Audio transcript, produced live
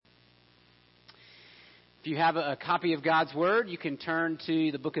If you have a copy of God's Word, you can turn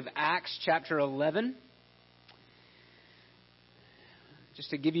to the book of Acts, chapter 11. Just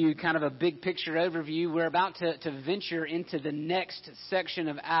to give you kind of a big picture overview, we're about to venture into the next section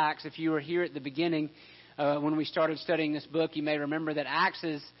of Acts. If you were here at the beginning when we started studying this book, you may remember that Acts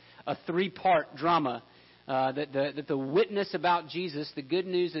is a three-part drama. That the witness about Jesus, the good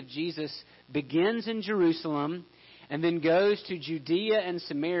news of Jesus, begins in Jerusalem and then goes to Judea and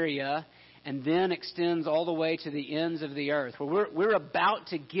Samaria and then extends all the way to the ends of the earth. Well, we're about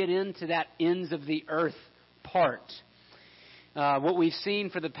to get into that ends of the earth part. What we've seen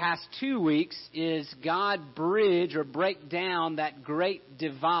for the past 2 weeks is God bridge or break down that great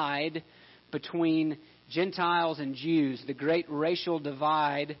divide between Gentiles and Jews, the great racial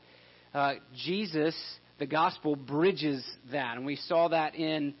divide. Jesus, the gospel, bridges that. And we saw that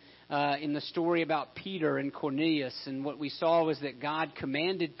in the story about Peter and Cornelius. And what we saw was that God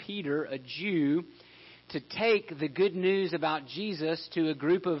commanded Peter, a Jew, to take the good news about Jesus to a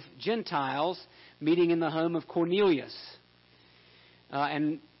group of Gentiles meeting in the home of Cornelius.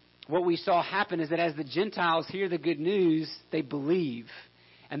 And what we saw happen is that as the Gentiles hear the good news, they believe.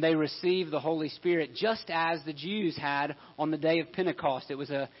 And they receive the Holy Spirit just as the Jews had on the day of Pentecost. It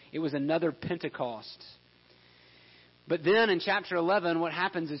was another Pentecost. But then in chapter 11, what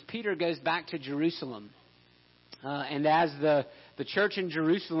happens is Peter goes back to Jerusalem. And as the church in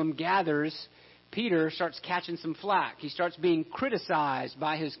Jerusalem gathers, Peter starts catching some flack. He starts being criticized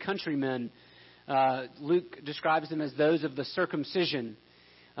by his countrymen. Luke describes them as those of the circumcision.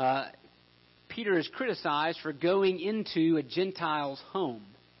 Peter is criticized for going into a Gentile's home.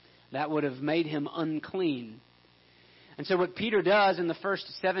 That would have made him unclean. And so what Peter does in the first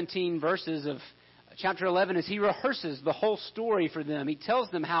 17 verses of chapter 11 is he rehearses the whole story for them. He tells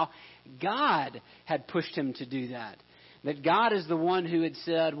them how God had pushed him to do that. That God is the one who had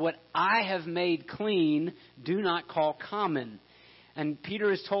said, "What I have made clean, do not call common." And Peter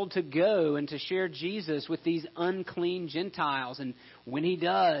is told to go and to share Jesus with these unclean Gentiles. And when he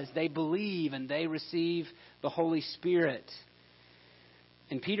does, they believe and they receive the Holy Spirit.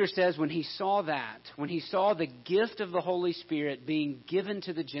 And Peter says when he saw that, when he saw the gift of the Holy Spirit being given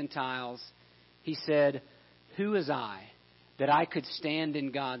to the Gentiles, he said, "Who is I that I could stand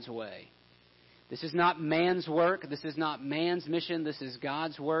in God's way?" This is not man's work. This is not man's mission. This is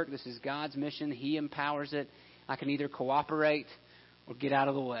God's work. This is God's mission. He empowers it. I can either cooperate or get out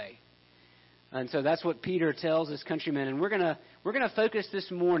of the way. And so that's what Peter tells his countrymen. And we're gonna focus this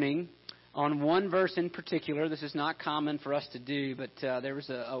morning on one verse in particular. This is not common for us to do, but there was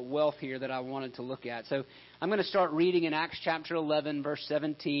a wealth here that I wanted to look at. So I'm going to start reading in Acts chapter 11, verse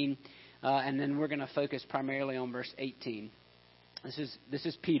 17, and then we're going to focus primarily on verse 18. This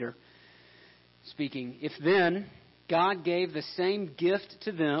is Peter speaking. "If then God gave the same gift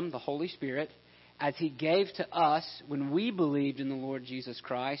to them, the Holy Spirit, as He gave to us when we believed in the Lord Jesus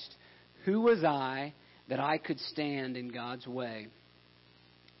Christ, who was I that I could stand in God's way?"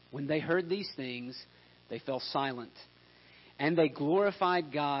 When they heard these things, they fell silent. And they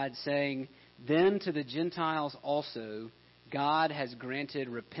glorified God, saying, "Then to the Gentiles also God has granted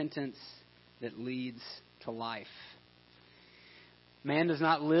repentance that leads to life." Man does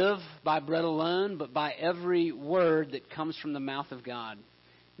not live by bread alone, but by every word that comes from the mouth of God.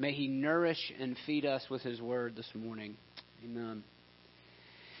 May He nourish and feed us with His word this morning. Amen.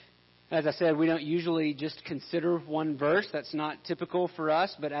 As I said, we don't usually just consider one verse. That's not typical for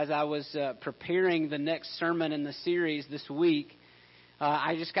us. But as I was preparing the next sermon in the series this week,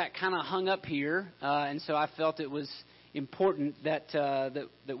 I just got kind of hung up here. And so I felt it was important that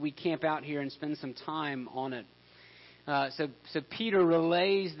we camp out here and spend some time on it. So Peter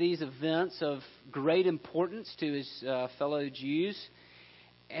relays these events of great importance to his fellow Jews.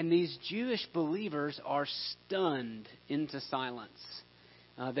 And these Jewish believers are stunned into silence.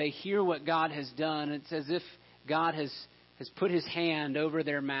 They hear what God has done. It's as if God has put His hand over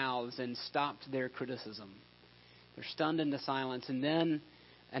their mouths and stopped their criticism. They're stunned into silence. And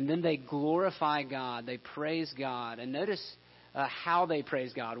then they glorify God. They praise God. And notice how they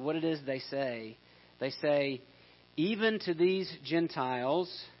praise God, what it is they say. They say, "Even to these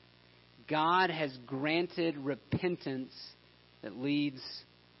Gentiles, God has granted repentance that leads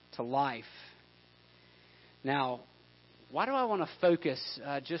to life." Now, why do I want to focus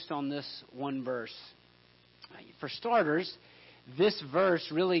just on this one verse? For starters, this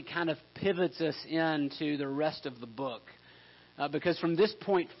verse really kind of pivots us into the rest of the book. Because from this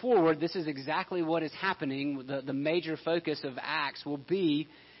point forward, this is exactly what is happening. The major focus of Acts will be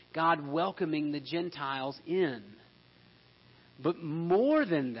God welcoming the Gentiles in. But more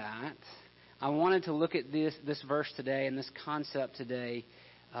than that, I wanted to look at this verse today and this concept today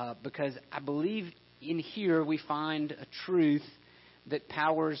because I believe in here we find a truth that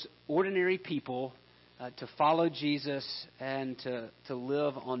powers ordinary people to follow Jesus and to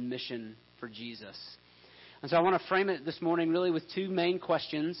live on mission for Jesus. And so I want to frame it this morning really with two main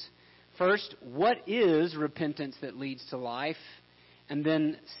questions. First, what is repentance that leads to life? And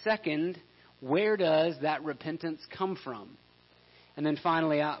then second, where does that repentance come from? And then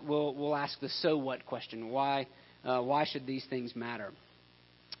finally, we'll ask the so what question. Why should these things matter?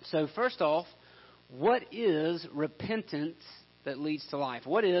 So first off, what is repentance that leads to life?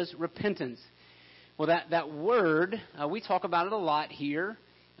 What is repentance? Well, that word, we talk about it a lot here.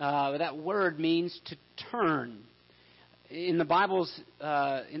 That word means to turn. In the Bible's,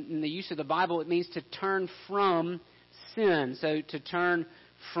 in the use of the Bible, it means to turn from sin. So to turn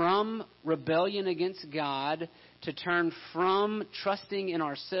from rebellion against God, to turn from trusting in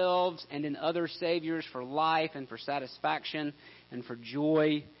ourselves and in other saviors for life and for satisfaction and for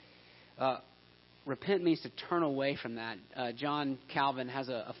joy. Repent means to turn away from that. John Calvin has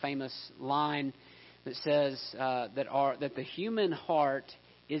a famous line that says that the human heart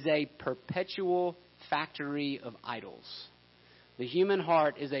is a perpetual factory of idols. The human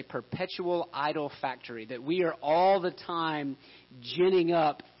heart is a perpetual idol factory, that we are all the time ginning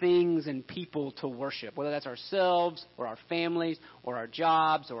up things and people to worship, whether that's ourselves or our families or our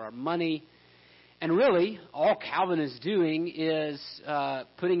jobs or our money. And really, all Calvin is doing is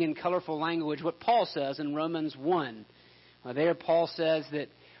putting in colorful language what Paul says in Romans 1. There Paul says that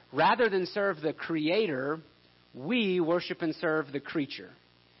rather than serve the Creator, we worship and serve the creature.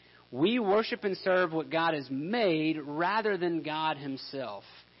 We worship and serve what God has made rather than God Himself.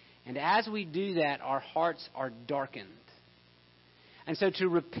 And as we do that, our hearts are darkened. And so to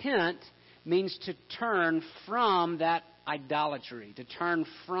repent means to turn from that idolatry, to turn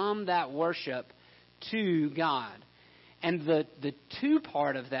from that worship to God. And the two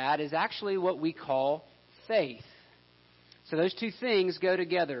part of that is actually what we call faith. So those two things go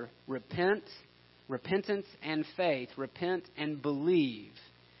together. Repentance and faith. Repent and believe.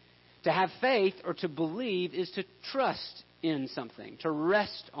 To have faith or to believe is to trust in something, to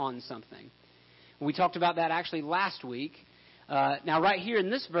rest on something. We talked about that actually last week. Now right here in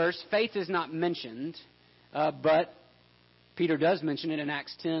this verse, faith is not mentioned, but Peter does mention it in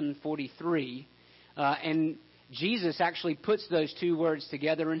Acts 10:43. And Jesus actually puts those two words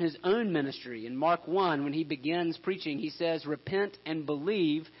together in His own ministry. In Mark 1, when He begins preaching, He says, repent and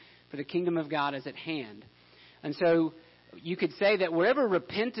believe, for the kingdom of God is at hand. And so you could say that wherever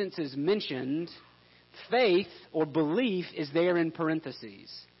repentance is mentioned, faith or belief is there in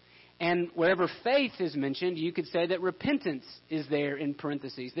parentheses. And wherever faith is mentioned, you could say that repentance is there in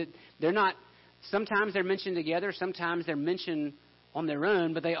parentheses. That they're not, sometimes they're mentioned together, sometimes they're mentioned on their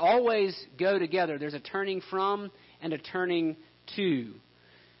own, but they always go together. There's a turning from and a turning to.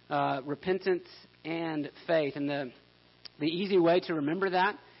 Repentance and faith. And the easy way to remember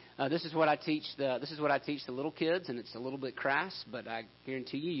that, this is what I teach the little kids, and it's a little bit crass, but I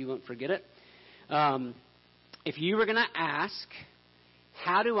guarantee you won't forget it. If you were going to ask,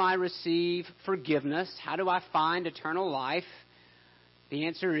 how do I receive forgiveness? How do I find eternal life? The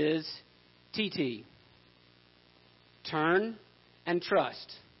answer is TT. Turn and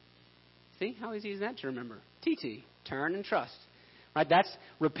trust. See how easy is that to remember? TT. Turn and trust. Right? That's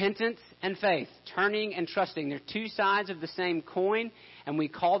repentance and faith. Turning and trusting. They're two sides of the same coin, and we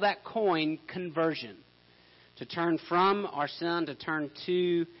call that coin conversion. To turn from our sin, to turn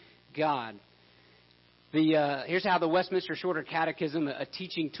to God. Here's how the Westminster Shorter Catechism, a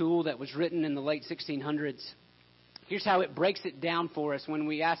teaching tool that was written in the late 1600s, here's how it breaks it down for us when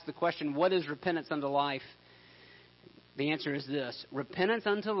we ask the question, what is repentance unto life? The answer is this. Repentance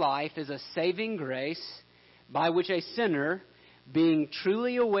unto life is a saving grace by which a sinner, being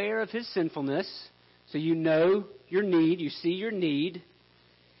truly aware of his sinfulness, so you know your need, you see your need,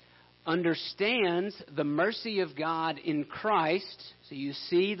 understands the mercy of God in Christ, so you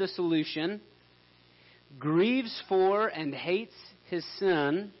see the solution, grieves for and hates his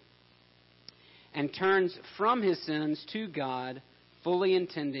sin, and turns from his sins to God, fully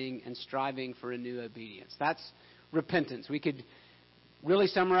intending and striving for a new obedience. That's repentance. We could really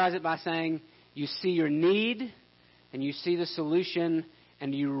summarize it by saying you see your need and you see the solution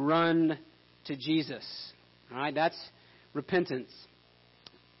and you run to Jesus. All right, that's repentance.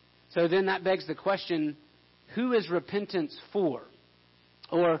 So then that begs the question, who is repentance for?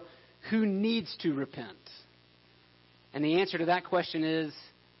 Or who needs to repent? And the answer to that question is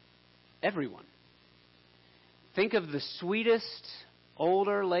everyone. Think of the sweetest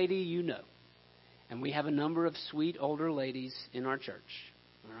older lady you know. And we have a number of sweet older ladies in our church.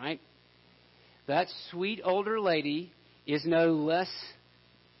 All right? That sweet older lady is no less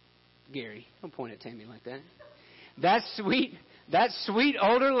Gary, don't point at Tammy like that. That sweet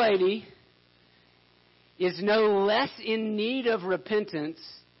older lady is no less in need of repentance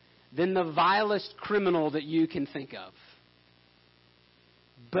than the vilest criminal that you can think of.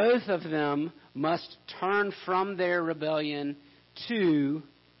 Both of them must turn from their rebellion to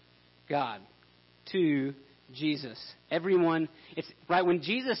God, to Jesus. Everyone, it's right when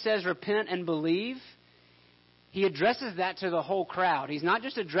Jesus says repent and believe, he addresses that to the whole crowd. He's not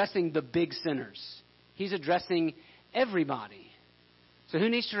just addressing the big sinners. He's addressing everybody. So who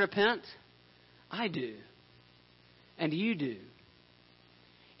needs to repent? I do. And you do.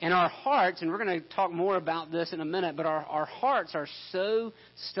 And our hearts, and we're going to talk more about this in a minute, but our hearts are so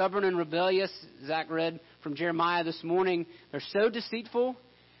stubborn and rebellious. Zach read from Jeremiah this morning. They're so deceitful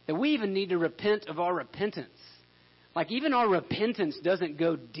that we even need to repent of our repentance. Like even our repentance doesn't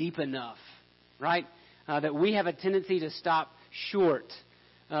go deep enough, right? That we have a tendency to stop short,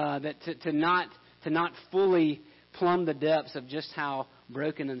 to not fully plumb the depths of just how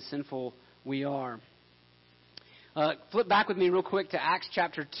broken and sinful we are. Flip back with me real quick to Acts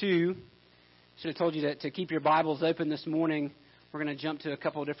chapter 2. Should have told you to keep your Bibles open this morning. We're going to jump to a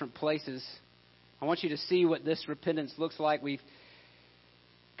couple of different places. I want you to see what this repentance looks like. We've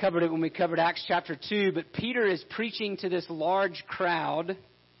covered it when we covered Acts chapter 2, but Peter is preaching to this large crowd,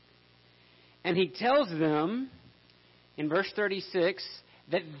 and he tells them in verse 36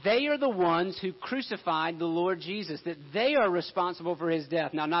 that they are the ones who crucified the Lord Jesus, that they are responsible for his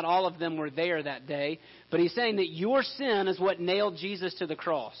death. Now, not all of them were there that day, but he's saying that your sin is what nailed Jesus to the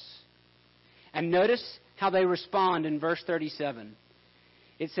cross. And notice how they respond in verse 37.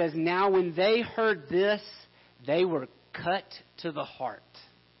 It says, now when they heard this, they were cut to the heart.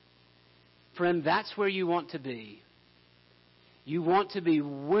 Friend, that's where you want to be. You want to be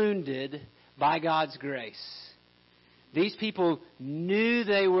wounded by God's grace. These people knew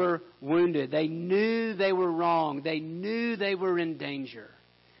they were wounded. They knew they were wrong. They knew they were in danger.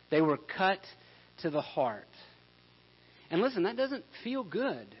 They were cut to the heart. And listen, that doesn't feel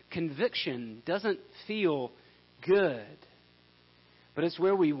good. Conviction doesn't feel good. But it's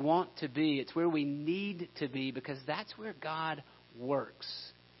where we want to be. It's where we need to be because that's where God works.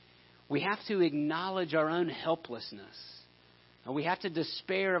 We have to acknowledge our own helplessness. We have to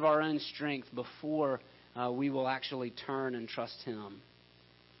despair of our own strength before we will actually turn and trust him.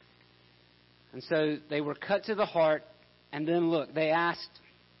 And so they were cut to the heart. And then look, they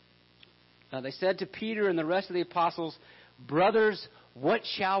said to Peter and the rest of the apostles, brothers, what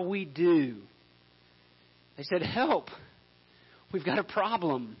shall we do? They said, help. We've got a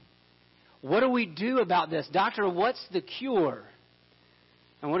problem. What do we do about this? Doctor, what's the cure?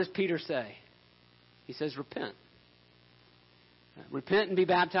 And what does Peter say? He says, repent. Repent and be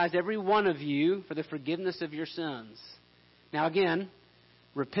baptized, every one of you, for the forgiveness of your sins. Now again,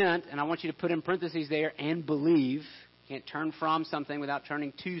 repent, and I want you to put in parentheses there, and believe. You can't turn from something without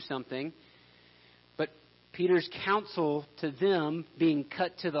turning to something. But Peter's counsel to them, being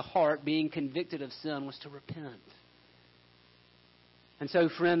cut to the heart, being convicted of sin, was to repent. And so,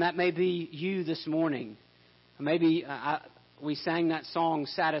 friend, that may be you this morning. Maybe we sang that song,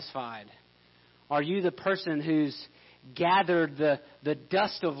 Satisfied. Are you the person who's gathered the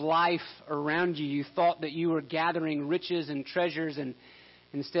dust of life around you? You thought that you were gathering riches and treasures, and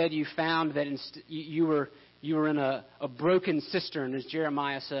instead you found that you were in a broken cistern, as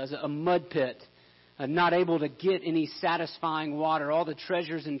Jeremiah says, a mud pit, not able to get any satisfying water. All the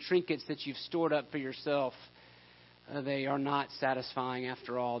treasures and trinkets that you've stored up for yourself, they are not satisfying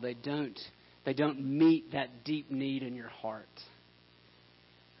after all. They don't meet that deep need in your heart.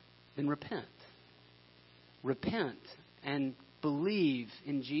 Then repent. Repent and believe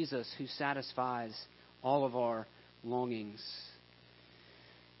in Jesus who satisfies all of our longings.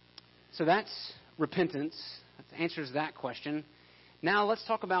 So that's repentance. That answers that question. Now let's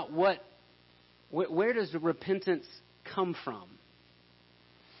talk about where does repentance come from?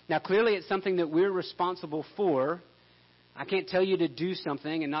 Now clearly it's something that we're responsible for. I can't tell you to do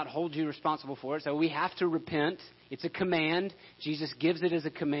something and not hold you responsible for it. So we have to repent. It's a command. Jesus gives it as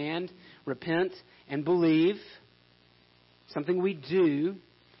a command. Repent and believe. Something we do.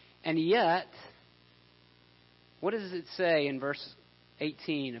 And yet, what does it say in verse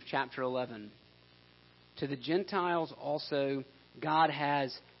 18 of chapter 11? To the Gentiles also, God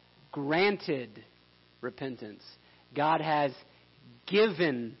has granted repentance. God has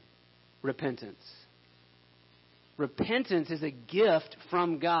given repentance. Repentance is a gift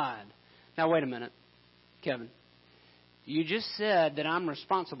from God. Now, wait a minute, Kevin. You just said that I'm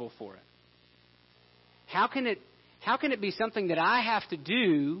responsible for it. How can it be something that I have to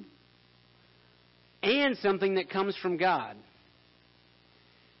do and something that comes from God?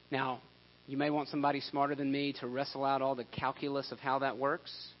 Now, you may want somebody smarter than me to wrestle out all the calculus of how that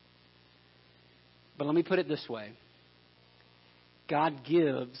works. But let me put it this way. God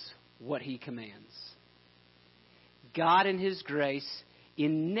gives what He commands. God in His grace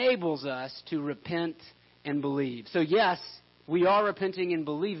enables us to repent and believe. So yes, we are repenting and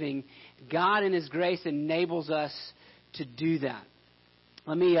believing. God in His grace enables us to do that.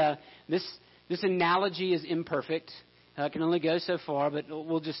 Let me, this analogy is imperfect. It can only go so far, but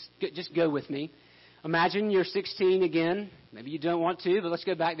we'll just go with me. Imagine you're 16 again. Maybe you don't want to, but let's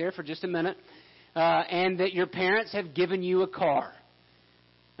go back there for just a minute. And that your parents have given you a car.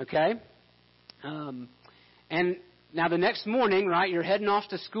 Okay? And now the next morning, right, you're heading off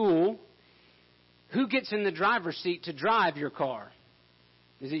to school. Who gets in the driver's seat to drive your car?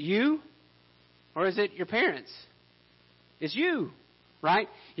 Is it you? Or is it your parents? It's you, right?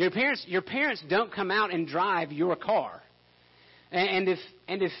 Your parents don't come out and drive your car. And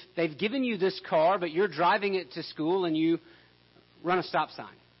if they've given you this car, but you're driving it to school and you run a stop sign,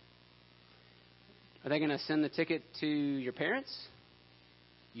 are they going to send the ticket to your parents?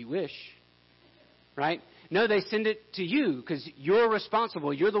 You wish, right? No, they send it to you because you're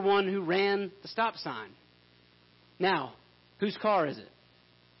responsible. You're the one who ran the stop sign. Now, whose car is it?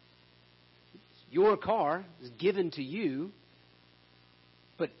 Your car is given to you,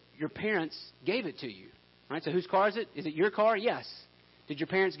 but your parents gave it to you. Right? So whose car is it? Is it your car? Yes. Did your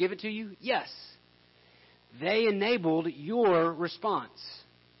parents give it to you? Yes. They enabled your response.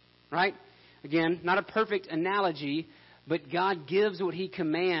 Right? Again, not a perfect analogy, but God gives what He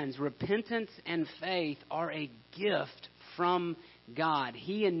commands. Repentance and faith are a gift from God.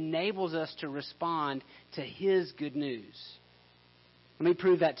 He enables us to respond to His good news. Let me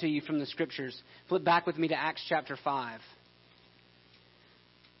prove that to you from the Scriptures. Flip back with me to Acts chapter 5.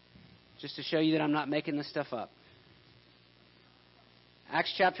 Just to show you that I'm not making this stuff up.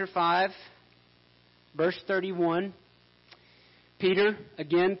 Acts chapter 5, verse 31. Peter,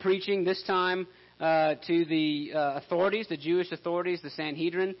 again preaching, this time to the authorities, the Jewish authorities, the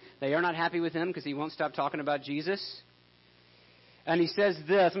Sanhedrin. They are not happy with him because he won't stop talking about Jesus. And he says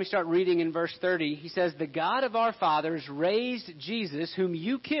this, let me start reading in verse 30. He says, "The God of our fathers raised Jesus, whom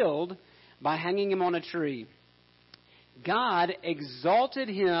you killed by hanging Him on a tree. God exalted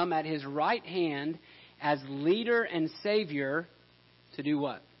Him at His right hand as leader and Savior to do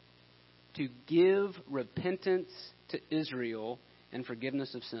what? To give repentance to Israel and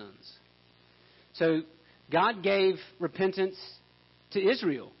forgiveness of sins." So God gave repentance to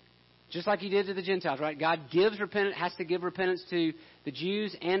Israel, just like He did to the Gentiles, right? God has to give repentance to the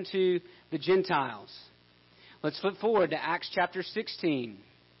Jews and to the Gentiles. Let's flip forward to Acts chapter 16.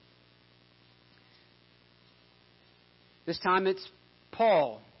 This time it's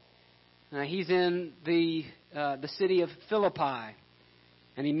Paul. He's in the city of Philippi,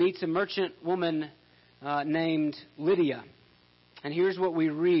 and he meets a merchant woman named Lydia. And here's what we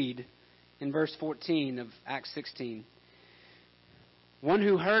read in verse 14 of Acts 16. "One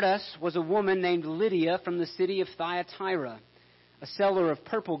who heard us was a woman named Lydia from the city of Thyatira, a seller of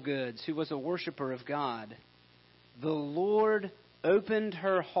purple goods who was a worshiper of God. The Lord opened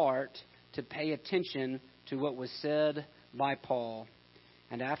her heart to pay attention to what was said by Paul.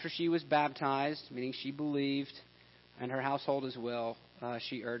 And after she was baptized, meaning she believed, and her household as well,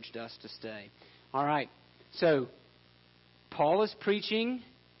 she urged us to stay." All right, so Paul is preaching,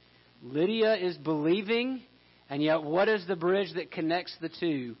 Lydia is believing, and yet what is the bridge that connects the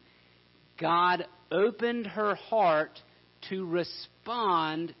two? God opened her heart to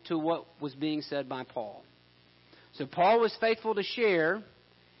respond to what was being said by Paul. So Paul was faithful to share,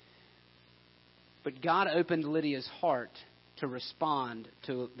 but God opened Lydia's heart to respond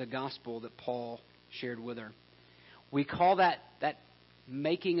to the gospel that Paul shared with her. We call that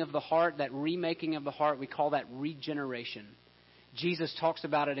making of the heart, that remaking of the heart, we call that regeneration. Jesus talks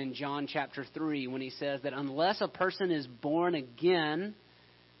about it in John chapter 3 when He says that unless a person is born again,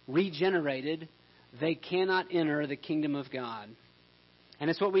 regenerated, they cannot enter the kingdom of God. And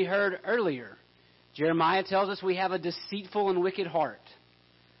it's what we heard earlier. Jeremiah tells us we have a deceitful and wicked heart.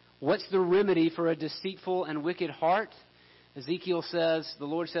 What's the remedy for a deceitful and wicked heart? Ezekiel says, the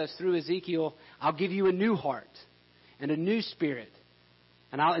Lord says through Ezekiel, "I'll give you a new heart and a new spirit,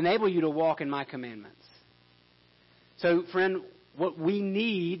 and I'll enable you to walk in my commandments." So, friend, what we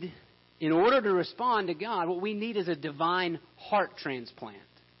need in order to respond to God, what we need is a divine heart transplant.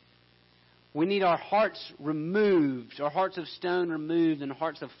 We need our hearts removed, our hearts of stone removed, and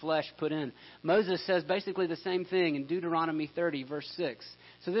hearts of flesh put in. Moses says basically the same thing in Deuteronomy 30, verse 6.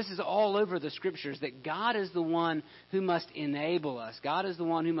 So this is all over the Scriptures, that God is the one who must enable us. God is the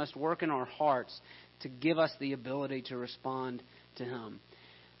one who must work in our hearts to give us the ability to respond to Him.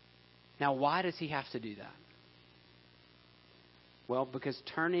 Now, why does he have to do that? Well, because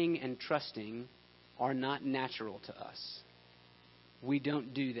turning and trusting are not natural to us. We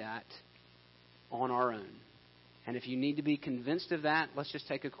don't do that on our own. And if you need to be convinced of that, let's just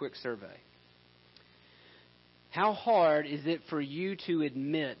take a quick survey. How hard is it for you to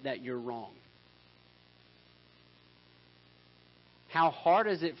admit that you're wrong? How hard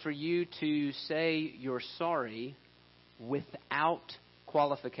is it for you to say you're sorry without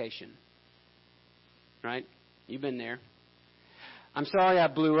qualification? Right? You've been there. I'm sorry I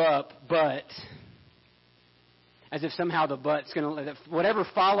blew up, but... As if somehow the but's going to... Whatever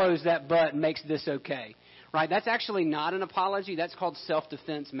follows that but makes this okay. Right? That's actually not an apology. That's called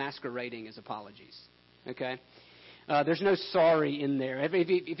self-defense masquerading as apologies. Okay? There's no sorry in there.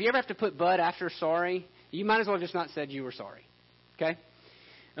 If you ever have to put but after sorry, you might as well just not said you were sorry. Okay?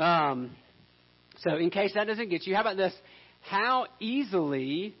 So in case that doesn't get you, how about this? How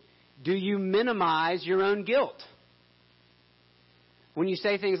easily do you minimize your own guilt? When you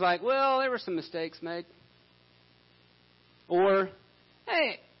say things like, well, there were some mistakes made. Or,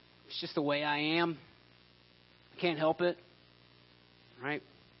 hey, it's just the way I am. I can't help it. Right?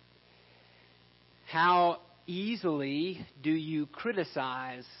 How easily do you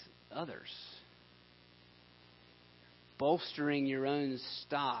criticize others? Bolstering your own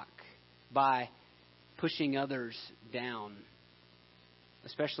stock by pushing others down,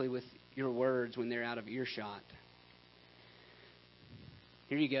 especially with your words when they're out of earshot.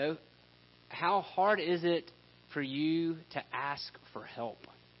 Here you go. How hard is it for you to ask for help?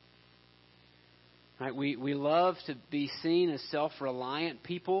 Right? We love to be seen as self-reliant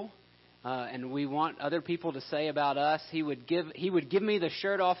people, and we want other people to say about us, he would give me the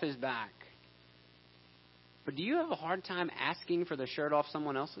shirt off his back. But do you have a hard time asking for the shirt off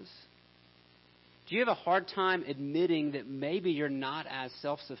someone else's? Do you have a hard time admitting that maybe you're not as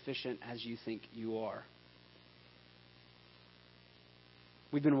self-sufficient as you think you are?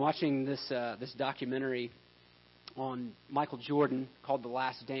 We've been watching this documentary on Michael Jordan called The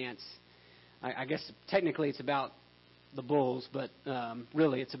Last Dance. I guess technically it's about the Bulls, but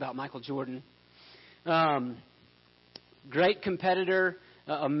really it's about Michael Jordan. Great competitor,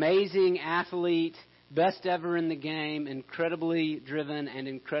 amazing athlete, best ever in the game, incredibly driven and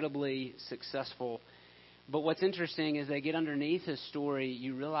incredibly successful. But what's interesting is they get underneath his story,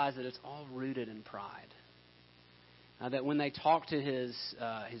 you realize that it's all rooted in pride. That when they talk to his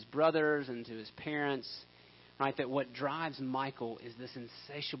brothers and to his parents, right, that what drives Michael is this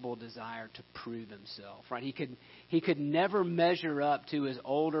insatiable desire to prove himself. Right, he could never measure up to his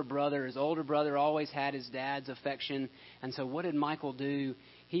older brother. His older brother always had his dad's affection, and so what did Michael do?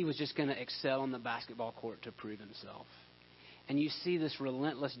 He was just going to excel on the basketball court to prove himself. And you see this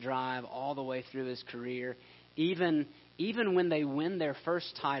relentless drive all the way through his career, even when they win their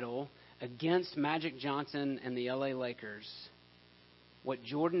first title against Magic Johnson and the LA Lakers. What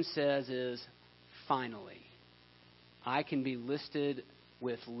Jordan says is, finally, I can be listed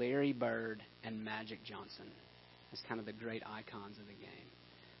with Larry Bird and Magic Johnson as kind of the great icons of the game.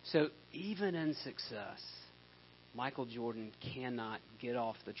 So even in success, Michael Jordan cannot get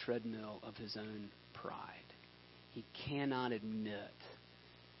off the treadmill of his own pride. He cannot admit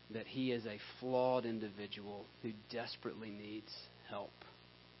that he is a flawed individual who desperately needs help.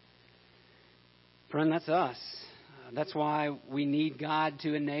 Friend, that's us. That's why we need God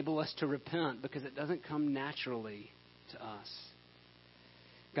to enable us to repent, because it doesn't come naturally to us.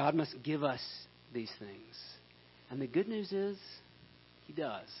 God must give us these things. And the good news is, He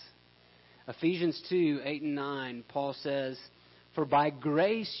does. Ephesians 2:8-9, Paul says, "For by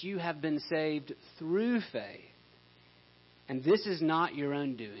grace you have been saved through faith. And this is not your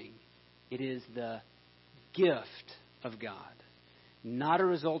own doing. It is the gift of God, not a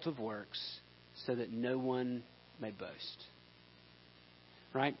result of works, so that no one may boast."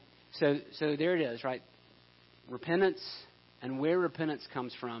 Right? So there it is, right? Repentance and where repentance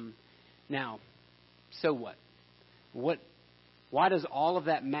comes from. Now, so what? Why does all of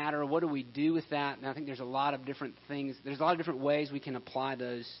that matter? What do we do with that? And I think there's a lot of different things. There's a lot of different ways we can apply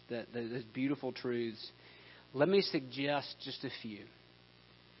those beautiful truths. Let me suggest just a few.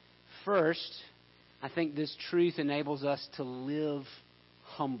 First, I think this truth enables us to live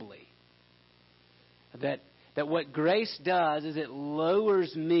humbly. That what grace does is it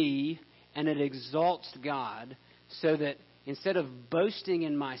lowers me and it exalts God, so that instead of boasting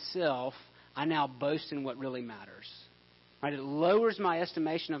in myself, I now boast in what really matters. Right? It lowers my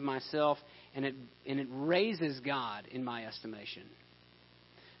estimation of myself, and it raises God in my estimation.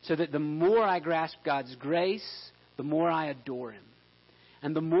 So that the more I grasp God's grace, the more I adore Him.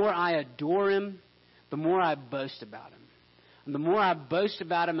 And the more I adore Him, the more I boast about Him. And the more I boast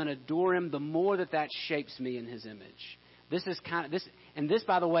about Him and adore Him, the more that shapes me in His image. This is this,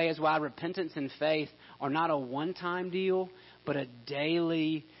 by the way, is why repentance and faith are not a one-time deal, but a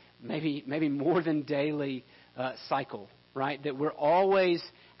daily, maybe more than daily cycle, right? That we're always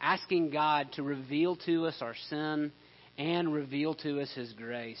asking God to reveal to us our sin and reveal to us His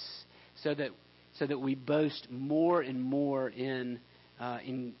grace, so that we boast more and more in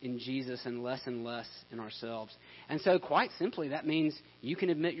Jesus and less in ourselves. And so, quite simply, that means you can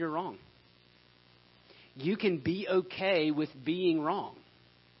admit you're wrong. You can be okay with being wrong.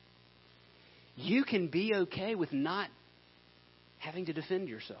 You can be okay with not having to defend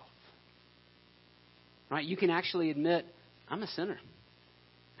yourself. Right? You can actually admit, I'm a sinner,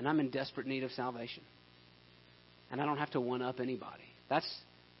 and I'm in desperate need of salvation. And I don't have to one-up anybody. That's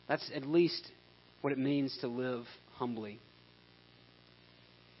at least what it means to live humbly.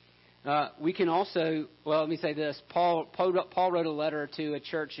 We can also, let me say this. Paul wrote a letter to a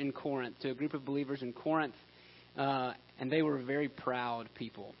church in Corinth, to a group of believers in Corinth, and they were very proud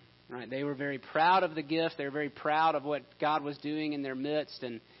people. Right? They were very proud of the gift. They were very proud of what God was doing in their midst.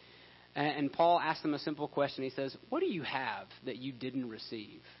 And Paul asked them a simple question. He says, what do you have that you didn't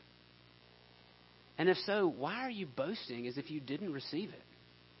receive? And if so, why are you boasting as if you didn't receive it?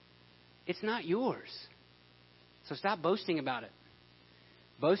 It's not yours. So stop boasting about it.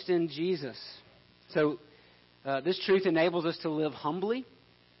 Boast in Jesus. So this truth enables us to live humbly.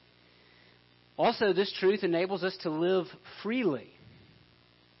 Also, this truth enables us to live freely.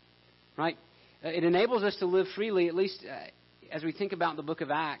 Right? It enables us to live freely, at least as we think about the book of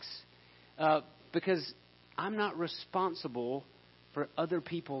Acts, because I'm not responsible for other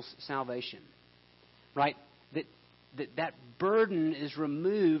people's salvation. Right? That burden is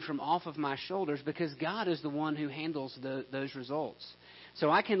removed from off of my shoulders because God is the one who handles those results. So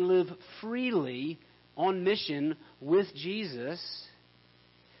I can live freely on mission with Jesus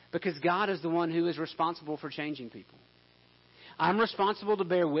because God is the one who is responsible for changing people. I'm responsible to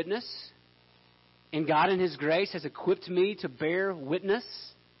bear witness, and God in His grace has equipped me to bear witness.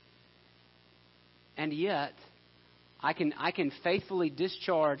 And yet, I can faithfully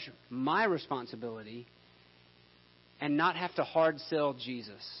discharge my responsibility and not have to hard sell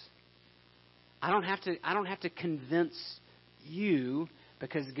Jesus. I don't have to convince you,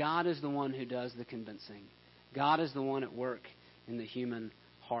 because God is the one who does the convincing. God is the one at work in the human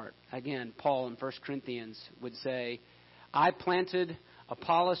heart. Again, Paul in 1 Corinthians would say, I planted,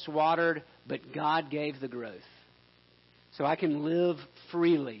 Apollos watered, but God gave the growth. So I can live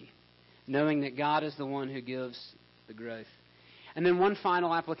freely, knowing that God is the one who gives the growth. And then one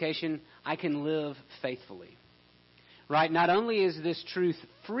final application, I can live faithfully. Right? Not only is this truth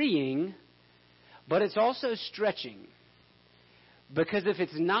freeing, but it's also stretching. Because if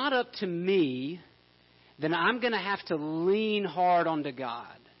it's not up to me, then I'm going to have to lean hard onto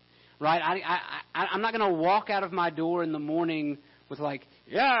God. Right? I'm not going to walk out of my door in the morning with I'm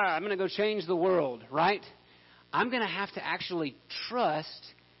going to go change the world. Right? I'm going to have to actually trust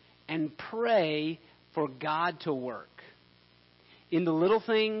and pray for God to work in the little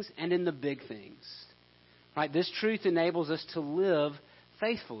things and in the big things. Right? This truth enables us to live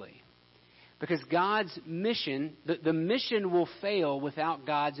faithfully. Because God's mission, the mission will fail without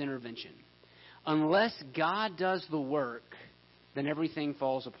God's intervention. Unless God does the work, then everything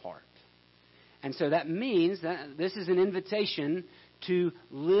falls apart. And so that means that this is an invitation to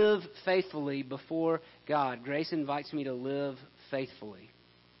live faithfully before God. Grace invites me to live faithfully.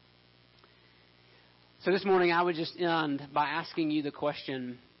 So this morning I would just end by asking you the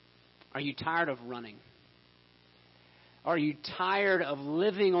question, are you tired of running? Are you tired of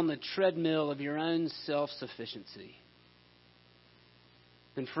living on the treadmill of your own self-sufficiency?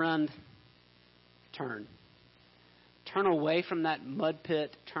 Then, friend, turn. Turn away from that mud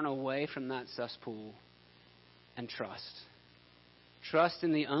pit. Turn away from that cesspool. And trust. Trust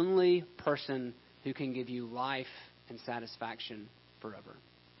in the only person who can give you life and satisfaction forever.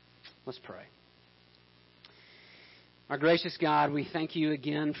 Let's pray. Our gracious God, we thank you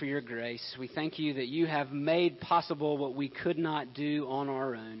again for your grace. We thank you that you have made possible what we could not do on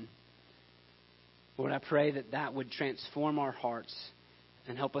our own. Lord, I pray that that would transform our hearts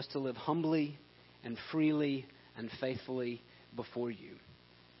and help us to live humbly and freely and faithfully before you.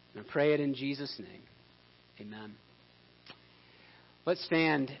 And I pray it in Jesus' name. Amen. Let's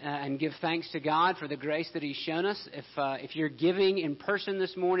stand and give thanks to God for the grace that He's shown us. If you're giving in person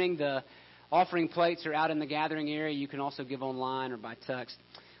this morning, the offering plates are out in the gathering area. You can also give online or by text.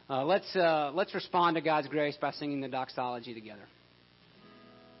 Let's respond to God's grace by singing the doxology together.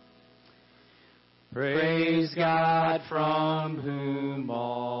 Praise God, from whom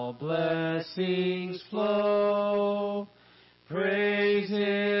all blessings flow. Praise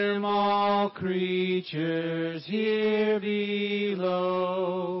Him, all creatures here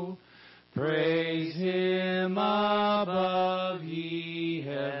below. Praise Him above, ye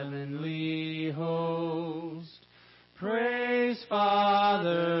heavenly host. Praise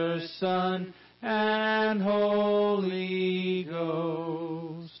Father, Son, and Holy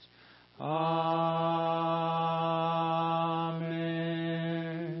Ghost. Amen.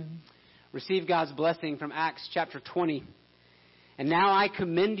 Receive God's blessing from Acts chapter 20. And now I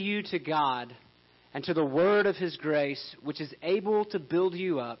commend you to God and to the word of His grace, which is able to build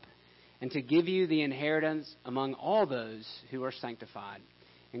you up and to give you the inheritance among all those who are sanctified.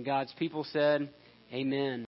 And God's people said, Amen.